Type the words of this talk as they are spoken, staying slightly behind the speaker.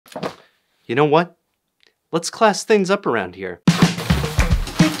You know what? Let's class things up around here.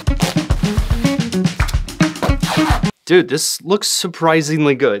 Dude, this looks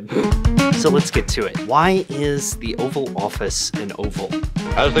surprisingly good. So let's get to it. Why is the Oval Office an oval?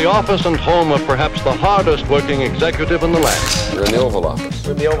 As the office and home of perhaps the hardest working executive in the land. We're in the Oval Office.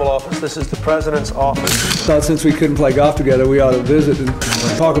 We're in the Oval Office. This is the President's office. Thought since we couldn't play golf together, we ought to visit and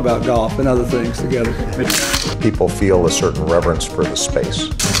talk about golf and other things together. People feel a certain reverence for the space.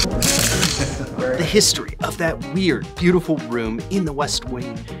 The history of that weird, beautiful room in the West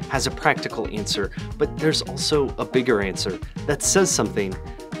Wing has a practical answer, but there's also a bigger answer that says something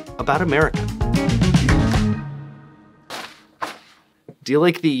about America. Do you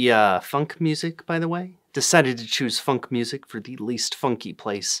like the funk music, by the way? Decided to choose funk music for the least funky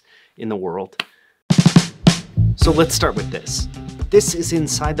place in the world. So let's start with this. This is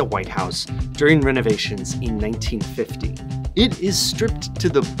inside the White House during renovations in 1950. It is stripped to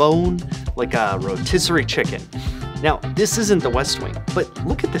the bone like a rotisserie chicken. Now, this isn't the West Wing, but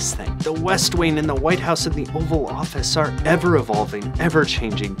look at this thing. The West Wing and the White House and the Oval Office are ever-evolving,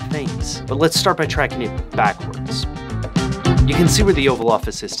 ever-changing things. But let's start by tracking it backwards. You can see where the Oval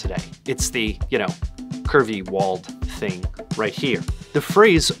Office is today. It's the, curvy walled thing right here. The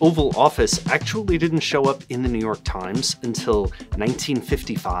phrase Oval Office actually didn't show up in the New York Times until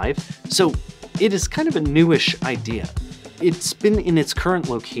 1955, so it is kind of a newish idea. It's been in its current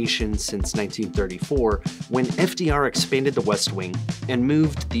location since 1934, when FDR expanded the West Wing and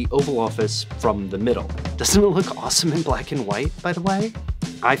moved the Oval Office from the middle. Doesn't it look awesome in black and white, by the way?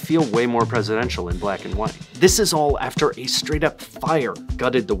 I feel way more presidential in black and white. This is all after a straight-up fire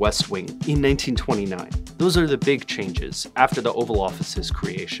gutted the West Wing in 1929. Those are the big changes after the Oval Office's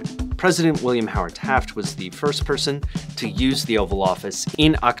creation. President William Howard Taft was the first person to use the Oval Office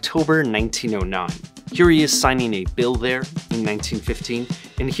in October 1909. Here he is signing a bill there in 1915,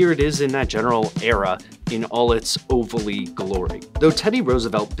 and here it is in that general era in all its ovally glory. Though Teddy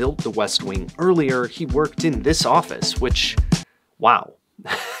Roosevelt built the West Wing earlier, he worked in this office, which, wow,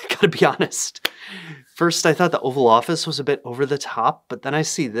 gotta be honest. First, I thought the Oval Office was a bit over the top, but then I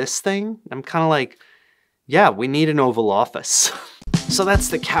see this thing, I'm kind of like, yeah, we need an Oval Office. So that's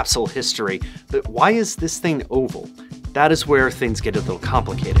the capsule history, but why is this thing oval? That is where things get a little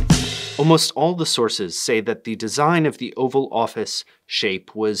complicated. Almost all the sources say that the design of the Oval Office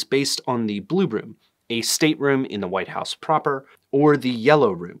shape was based on the Blue Room, a stateroom in the White House proper, or the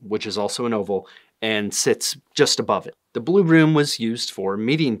Yellow Room, which is also an oval and sits just above it. The Blue Room was used for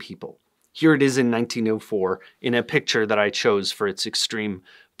meeting people. Here it is in 1904 in a picture that I chose for its extreme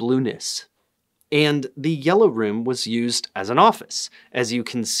blueness. And the Yellow Room was used as an office, as you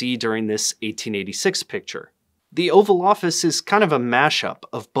can see during this 1886 picture. The Oval Office is kind of a mashup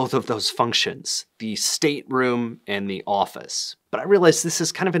of both of those functions, the stateroom and the office. But I realize this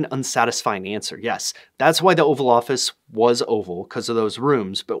is kind of an unsatisfying answer. Yes, that's why the Oval Office was oval, because of those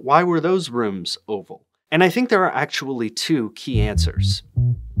rooms, but why were those rooms oval? And I think there are actually two key answers.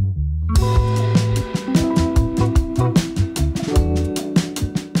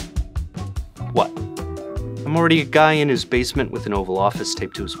 What? I'm already a guy in his basement with an Oval Office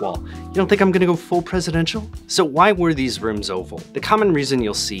taped to his wall. You don't think I'm gonna go full presidential? So why were these rooms oval? The common reason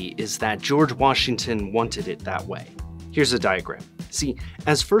you'll see is that George Washington wanted it that way. Here's a diagram. See,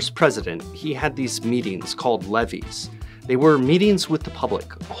 as first president, he had these meetings called levees. They were meetings with the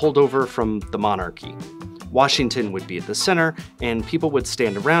public, a holdover from the monarchy. Washington would be at the center, and people would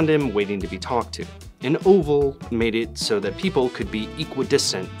stand around him waiting to be talked to. An oval made it so that people could be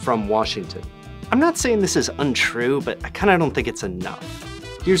equidistant from Washington. I'm not saying this is untrue, but I kinda don't think it's enough.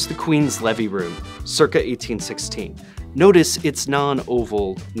 Here's the Queen's Levee Room, circa 1816. Notice its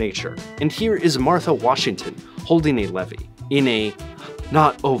non-oval nature. And here is Martha Washington holding a levee in a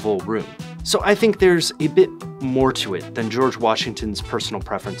not oval room. So I think there's a bit more to it than George Washington's personal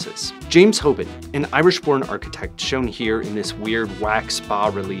preferences. James Hoban, an Irish-born architect shown here in this weird wax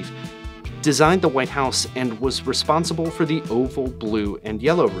bas-relief, designed the White House and was responsible for the oval, blue, and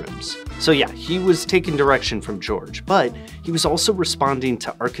yellow rooms. So yeah, he was taking direction from George, but he was also responding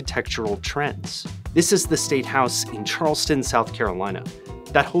to architectural trends. This is the State House in Charleston, South Carolina,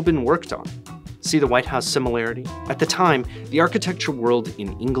 that Hoban worked on. See the White House similarity? At the time, the architecture world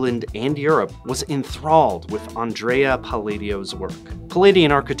in England and Europe was enthralled with Andrea Palladio's work.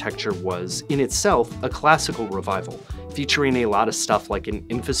 Palladian architecture was, in itself, a classical revival, featuring a lot of stuff like an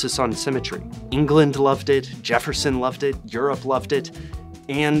emphasis on symmetry. England loved it, Jefferson loved it, Europe loved it,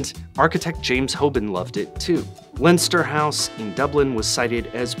 and architect James Hoban loved it too. Leinster House in Dublin was cited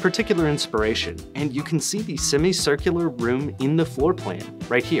as particular inspiration, and you can see the semicircular room in the floor plan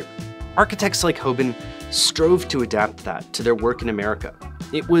right here. Architects like Hoban strove to adapt that to their work in America,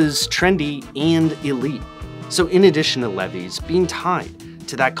 It was trendy and elite. So in addition to levees, being tied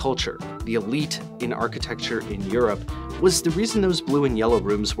to that culture, the elite in architecture in Europe, was the reason those blue and yellow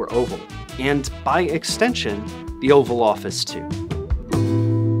rooms were oval, and by extension, the Oval Office too.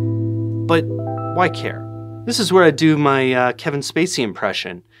 But why care? This is where I do my Kevin Spacey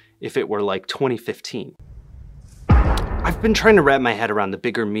impression, if it were like 2015. I've been trying to wrap my head around the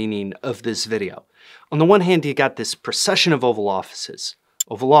bigger meaning of this video. On the one hand, you got this procession of Oval Offices.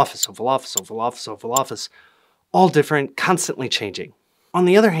 Oval Office, Oval Office, Oval Office, Oval Office, all different, constantly changing. On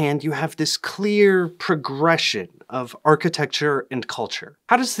the other hand, you have this clear progression of architecture and culture.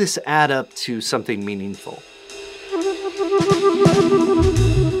 How does this add up to something meaningful?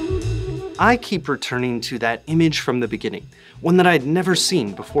 I keep returning to that image from the beginning, one that I'd never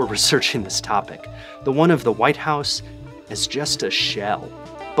seen before researching this topic, the one of the White House as just a shell,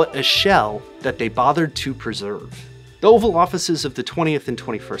 but a shell that they bothered to preserve. The Oval Offices of the 20th and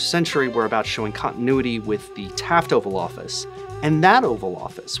 21st century were about showing continuity with the Taft Oval Office, and that Oval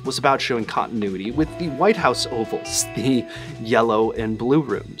Office was about showing continuity with the White House ovals, the yellow and blue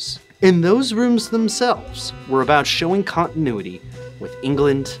rooms. And those rooms themselves were about showing continuity with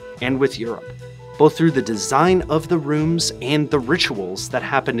England and with Europe, both through the design of the rooms and the rituals that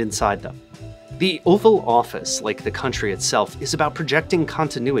happened inside them. The Oval Office, like the country itself, is about projecting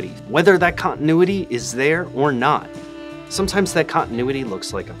continuity, whether that continuity is there or not. Sometimes that continuity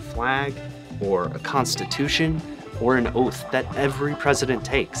looks like a flag, or a constitution, or an oath that every president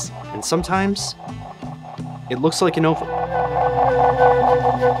takes. And sometimes, it looks like an oval.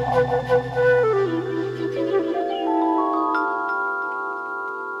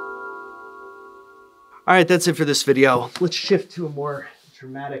 All right, that's it for this video. Let's shift to a more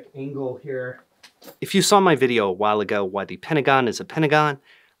dramatic angle here. If you saw my video a while ago, Why the Pentagon is a Pentagon,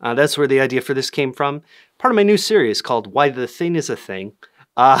 that's where the idea for this came from. Part of my new series called Why the Thing is a Thing.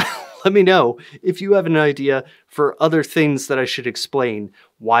 Let me know if you have an idea for other things that I should explain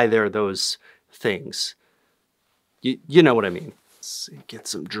why they're those things. You know what I mean. Let's get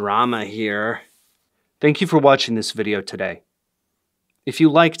some drama here. Thank you for watching this video today. If you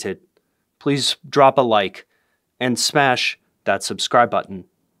liked it, please drop a like and smash that subscribe button.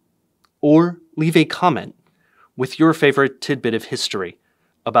 Or leave a comment with your favorite tidbit of history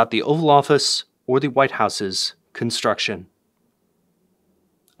about the Oval Office or the White House's construction.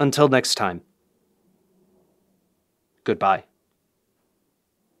 Until next time, goodbye.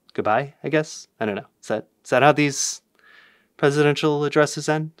 Goodbye, I guess? I don't know. Is that how these presidential addresses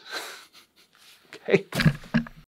end? Okay.